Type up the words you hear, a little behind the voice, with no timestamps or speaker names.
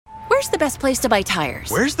the best place to buy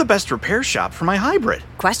tires? Where's the best repair shop for my hybrid?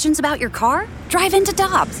 Questions about your car? Drive into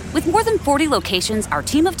Dobbs. With more than 40 locations, our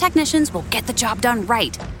team of technicians will get the job done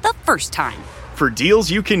right the first time. For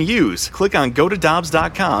deals you can use, click on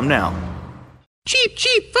gotodobbs.com now. Cheap,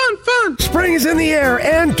 cheap, fun, fun. Spring is in the air,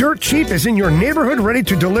 and Dirt Cheap is in your neighborhood ready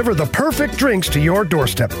to deliver the perfect drinks to your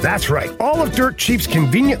doorstep. That's right. All of Dirt Cheap's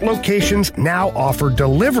convenient locations now offer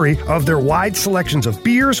delivery of their wide selections of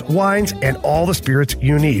beers, wines, and all the spirits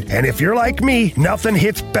you need. And if you're like me, nothing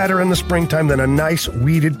hits better in the springtime than a nice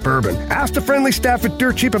weeded bourbon. Ask the friendly staff at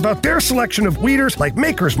Dirt Cheap about their selection of weeders like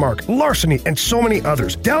Maker's Mark, Larceny, and so many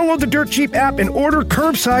others. Download the Dirt Cheap app and order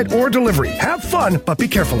curbside or delivery. Have fun, but be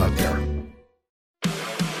careful out there.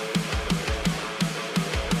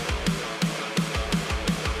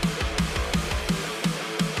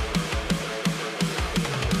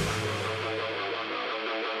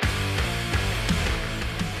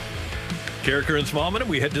 Carricker and Smallman,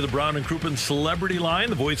 we head to the Brown and Crouppen Celebrity Line,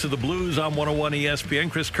 the voice of the Blues on 101 ESPN.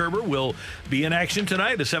 Chris Kerber will be in action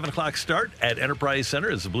tonight, a 7 o'clock start at Enterprise Center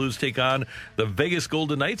as the Blues take on the Vegas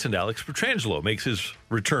Golden Knights, and Alex Pietrangelo makes his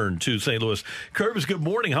return to St. Louis. Kerbs, good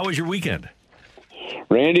morning. How was your weekend?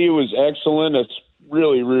 Randy, it was excellent. It's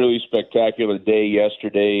really, really spectacular day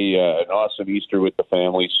yesterday, an awesome Easter with the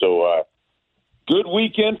family. So, good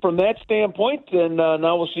weekend from that standpoint, and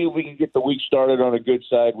now we'll see if we can get the week started on a good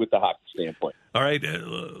side with the hockey standpoint. All right,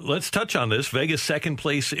 let's touch on this. Vegas second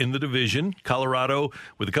place in the division. Colorado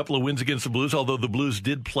with a couple of wins against the Blues, although the Blues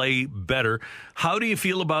did play better. How do you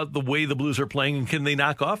feel about the way the Blues are playing, and can they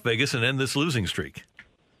knock off Vegas and end this losing streak?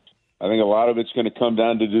 I think a lot of it's going to come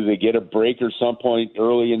down to, do they get a break or some point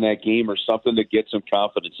early in that game or something to get some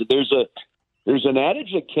confidence. There's an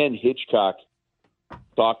adage that Ken Hitchcock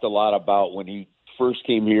talked a lot about when he first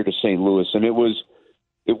came here to St. Louis, and it was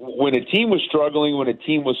when a team was struggling, when a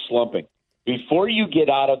team was slumping. Before you get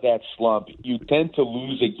out of that slump, you tend to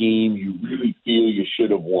lose a game you really feel you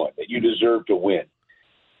should have won, that you deserve to win.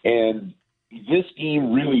 And this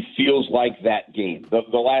game really feels like that game.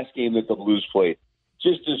 The last game that the Blues played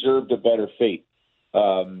just deserved a better fate.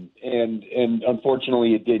 And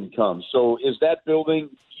unfortunately it didn't come. So is that building?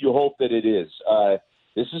 You hope that it is.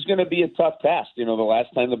 This is going to be a tough task. You know, the last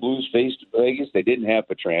time the Blues faced Vegas, they didn't have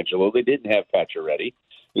Pietrangelo. They didn't have Pacioretty.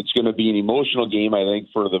 It's going to be an emotional game, I think,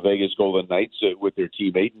 for the Vegas Golden Knights with their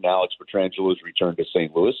teammate and Alex Pietrangelo's return to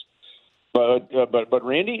St. Louis. But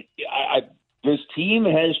Randy, this team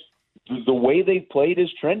has the way they played is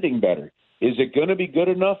trending better. Is it going to be good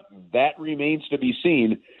enough? That remains to be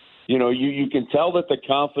seen. You know, you can tell that the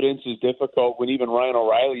confidence is difficult when even Ryan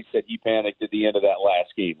O'Reilly said he panicked at the end of that last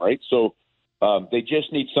game, right? So they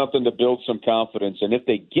just need something to build some confidence. And if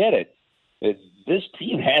they get it, this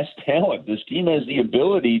team has talent. This team has the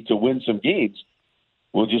ability to win some games.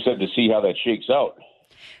 We'll just have to see how that shakes out.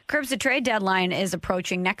 Curbs, the trade deadline is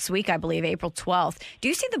approaching next week, I believe, April 12th. Do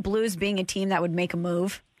you see the Blues being a team that would make a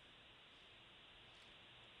move?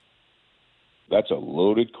 That's a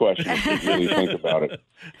loaded question if you really think about it.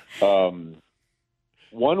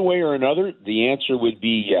 One way or another, the answer would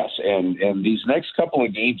be yes. And these next couple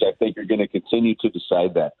of games, I think, are going to continue to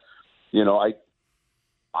decide that. You know,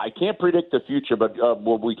 I can't predict the future, but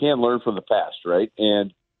we can learn from the past, right?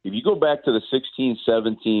 And if you go back to the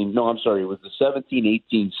 16-17, it was the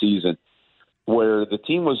 17-18 season where the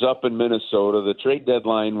team was up in Minnesota, the trade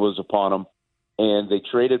deadline was upon them, and they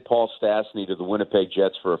traded Paul Stastny to the Winnipeg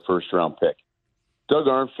Jets for a first-round pick. Doug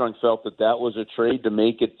Armstrong felt that was a trade to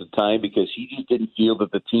make at the time because he just didn't feel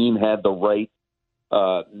that the team had the right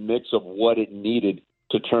mix of what it needed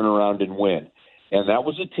to turn around and win. And that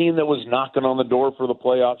was a team that was knocking on the door for the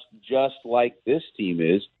playoffs just like this team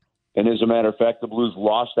is. And as a matter of fact, the Blues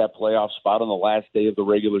lost that playoff spot on the last day of the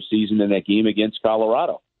regular season in that game against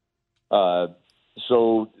Colorado.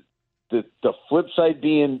 So the flip side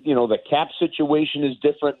being, you know, the cap situation is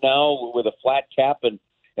different now with a flat cap and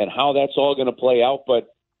how that's all going to play out.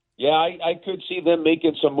 But, yeah, I could see them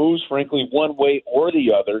making some moves, frankly, one way or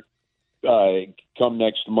the other come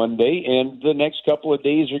next Monday. And the next couple of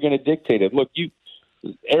days are going to dictate it. Look,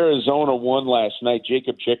 Arizona won last night.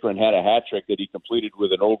 Jacob Chychrun had a hat trick that he completed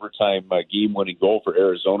with an overtime game-winning goal for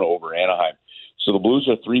Arizona over Anaheim. So the Blues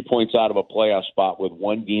are 3 points out of a playoff spot with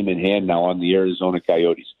one game in hand now on the Arizona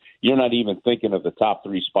Coyotes. You're not even thinking of the top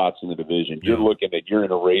three spots in the division. You're looking at you're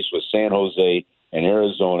in a race with San Jose and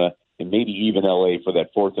Arizona and maybe even LA for that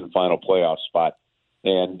fourth and final playoff spot.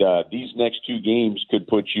 And these next two games could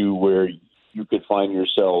put you where you could find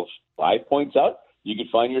yourselves 5 points out. You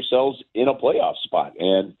could find yourselves in a playoff spot.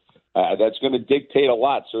 And That's going to dictate a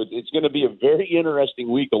lot. So it's going to be a very interesting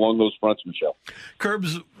week along those fronts, Michelle.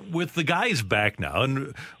 Curbs, with the guys back now,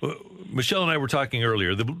 and Michelle and I were talking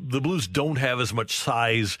earlier, the Blues don't have as much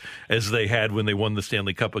size as they had when they won the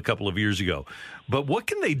Stanley Cup a couple of years ago. But what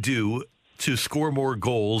can they do to score more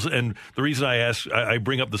goals? And the reason I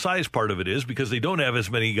bring up the size part of it is because they don't have as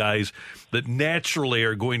many guys that naturally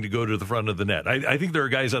are going to go to the front of the net. I think there are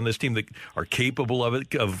guys on this team that are capable of it,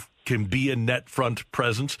 can be a net front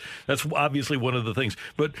presence. That's obviously one of the things.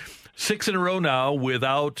 But 6 in a row now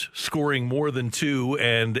without scoring more than 2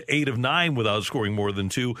 and 8 of 9 without scoring more than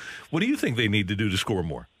 2. What do you think they need to do to score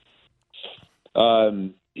more?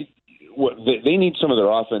 They need some of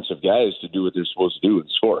their offensive guys to do what they're supposed to do and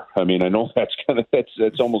score. I mean, I know that's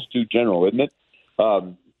almost too general, isn't it?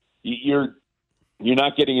 You're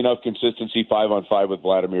not getting enough consistency 5-on-5 with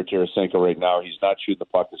Vladimir Tarasenko right now. He's not shooting the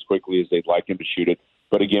puck as quickly as they'd like him to shoot it.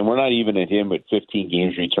 But again, we're not even at him at 15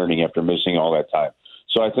 games returning after missing all that time.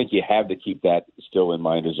 So I think you have to keep that still in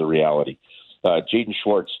mind as a reality. Jaden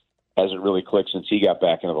Schwartz hasn't really clicked since he got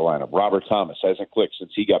back into the lineup. Robert Thomas hasn't clicked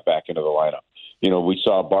since he got back into the lineup. You know, we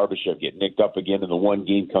saw Barbashev get nicked up again in the one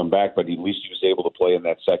game come back, but at least he was able to play in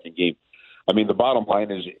that second game. I mean, the bottom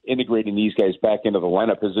line is integrating these guys back into the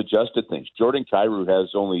lineup has adjusted things. Jordan Kyrou has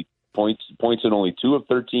only points in only 2 of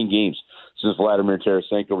 13 games since Vladimir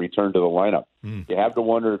Tarasenko returned to the lineup. You have to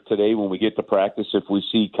wonder today when we get to practice if we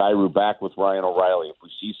see Kyrou back with Ryan O'Reilly, if we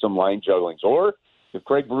see some line jugglings, or if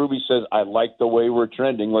Craig Berube says, I like the way we're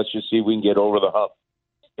trending, let's just see if we can get over the hump.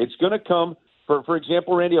 It's going to come, for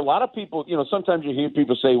example, Randy, a lot of people, sometimes you hear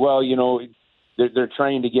people say, well, they're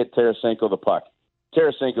trying to get Tarasenko the puck.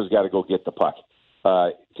 Tarasenko's got to go get the puck.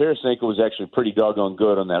 Tarasenko was actually pretty doggone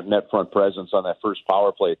good on that net front presence on that first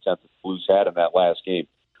power play attempt that the Blues had in that last game.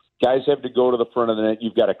 Guys have to go to the front of the net.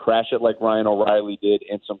 You've got to crash it like Ryan O'Reilly did,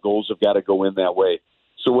 and some goals have got to go in that way.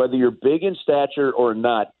 So whether you're big in stature or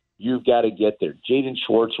not, you've got to get there. Jaden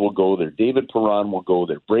Schwartz will go there. David Perron will go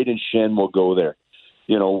there. Braden Shen will go there.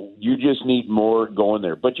 You just need more going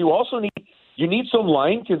there. But you also need some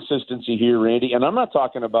line consistency here, Randy. And I'm not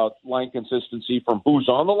talking about line consistency from who's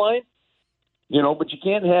on the line, but you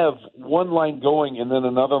can't have one line going and then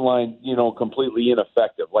another line, completely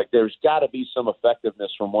ineffective. Like there's got to be some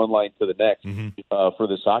effectiveness from one line to the next for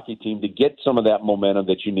this hockey team to get some of that momentum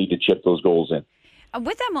that you need to chip those goals in.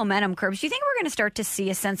 With that momentum, Curbs, do you think we're going to start to see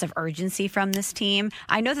a sense of urgency from this team?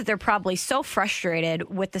 I know that they're probably so frustrated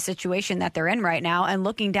with the situation that they're in right now and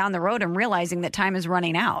looking down the road and realizing that time is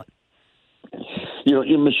running out.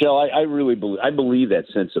 Michelle, I really believe that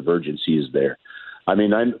sense of urgency is there. I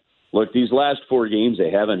mean, look, these last 4 games,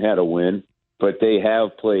 they haven't had a win, but they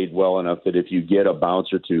have played well enough that if you get a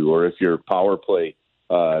bounce or two, or if your power play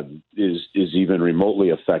is even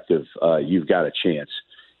remotely effective, you've got a chance.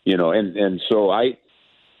 And so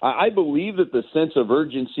I believe that the sense of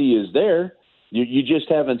urgency is there. You just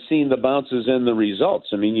haven't seen the bounces and the results.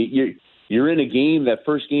 I mean, you're in a game, that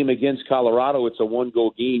first game against Colorado, it's a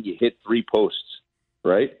 1-goal game. You hit 3 posts,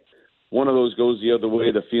 right? One of those goes the other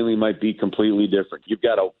way. The feeling might be completely different. You've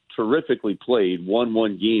got a terrifically played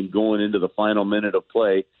 1-1 game going into the final minute of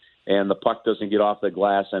play, and the puck doesn't get off the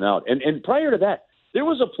glass and out. And prior to that, there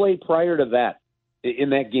was a play prior to that in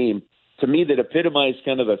that game, to me, that epitomized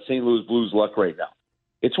kind of the St. Louis Blues luck right now.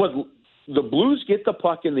 It's what the Blues get the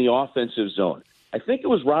puck in the offensive zone. I think it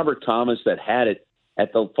was Robert Thomas that had it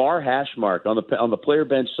at the far hash mark on the player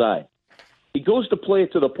bench side. He goes to play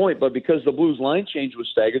it to the point, but because the Blues line change was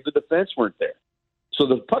staggered, the defense weren't there. So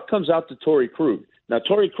the puck comes out to Torrey Krug. Now,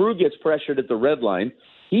 Torrey Krug gets pressured at the red line.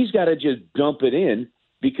 He's got to just dump it in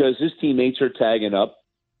because his teammates are tagging up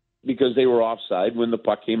because they were offside when the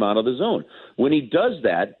puck came out of the zone. When he does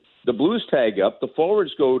that, the Blues tag up, the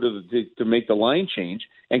forwards go to make the line change,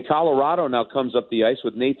 and Colorado now comes up the ice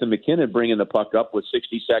with Nathan McKinnon bringing the puck up with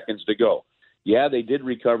 60 seconds to go. Yeah, they did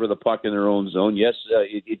recover the puck in their own zone. Yes,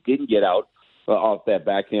 it didn't get out off that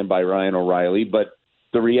backhand by Ryan O'Reilly, but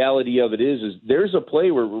the reality of it is there's a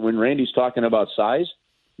play where when Randy's talking about size,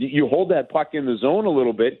 you hold that puck in the zone a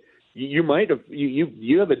little bit,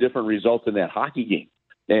 you have a different result in that hockey game.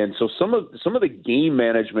 And so some of the game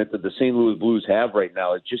management that the St. Louis Blues have right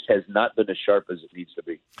now, it just has not been as sharp as it needs to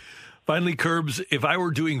be. Finally, Curbs, if I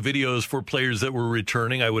were doing videos for players that were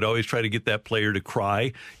returning, I would always try to get that player to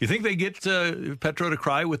cry. You think they get Petro to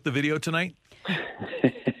cry with the video tonight?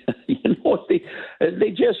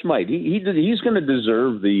 They just might. He's going to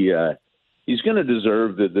deserve the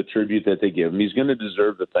tribute that they give him. He's going to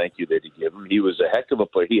deserve the thank you that he give him. He was a heck of a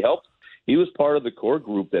player. He was part of the core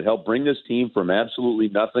group that helped bring this team from absolutely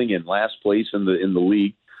nothing in last place in the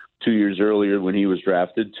league 2 years earlier when he was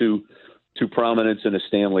drafted to prominence in a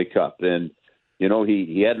Stanley Cup. And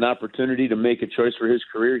he had an opportunity to make a choice for his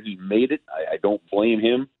career. He made it. I don't blame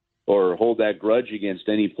him or hold that grudge against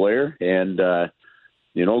any player. And,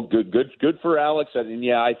 good for Alex. I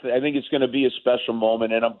mean, I think it's going to be a special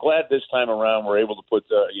moment. And I'm glad this time around we're able to put,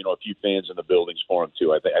 a few fans in the buildings for him,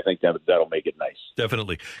 too. I think that'll make it nice.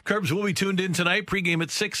 Definitely. Curbs will be tuned in tonight. Pregame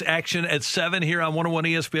at 6, action at 7 here on 101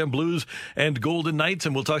 ESPN Blues and Golden Knights.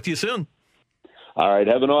 And we'll talk to you soon. All right.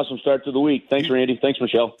 Have an awesome start to the week. Thanks, Randy. Thanks,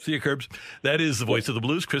 Michelle. See you, Curbs. That is the voice of the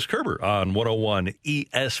Blues, Chris Kerber, on 101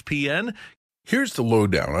 ESPN. Here's the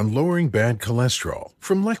lowdown on lowering bad cholesterol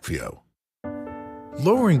from Leqvio.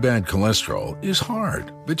 Lowering bad cholesterol is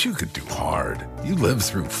hard, but you could do hard. You lived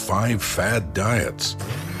through 5 fad diets,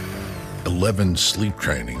 11 sleep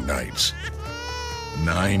training nights,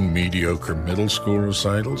 9 mediocre middle school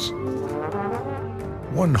recitals,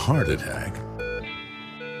 1 heart attack.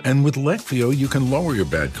 And with Leqvio, you can lower your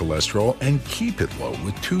bad cholesterol and keep it low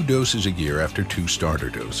with 2 doses a year after 2 starter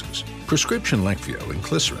doses. Prescription Leqvio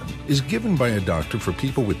inclisiran is given by a doctor for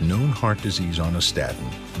people with known heart disease on a statin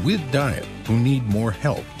with diet who need more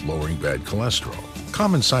help lowering bad cholesterol.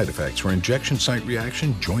 Common side effects are injection site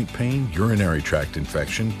reaction, joint pain, urinary tract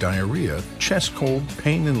infection, diarrhea, chest cold,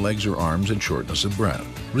 pain in legs or arms, and shortness of breath.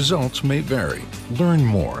 Results may vary. Learn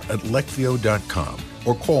more at Leqvio.com.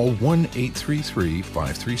 or call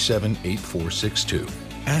 1-833-537-8462.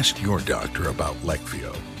 Ask your doctor about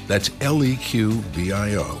Leqvio. That's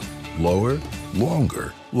Leqvio. Lower,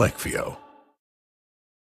 longer, Leqvio.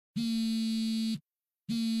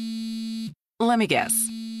 Let me guess.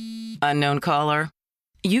 Unknown caller?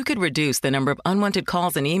 You could reduce the number of unwanted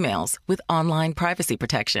calls and emails with online privacy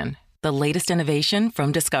protection. The latest innovation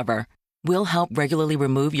from Discover will help regularly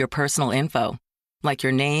remove your personal info, like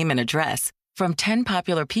your name and address, from 10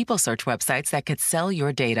 popular people search websites that could sell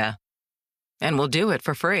your data. And we'll do it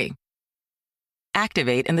for free.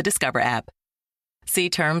 Activate in the Discover app. See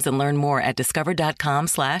terms and learn more at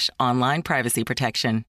discover.com/online privacy protection.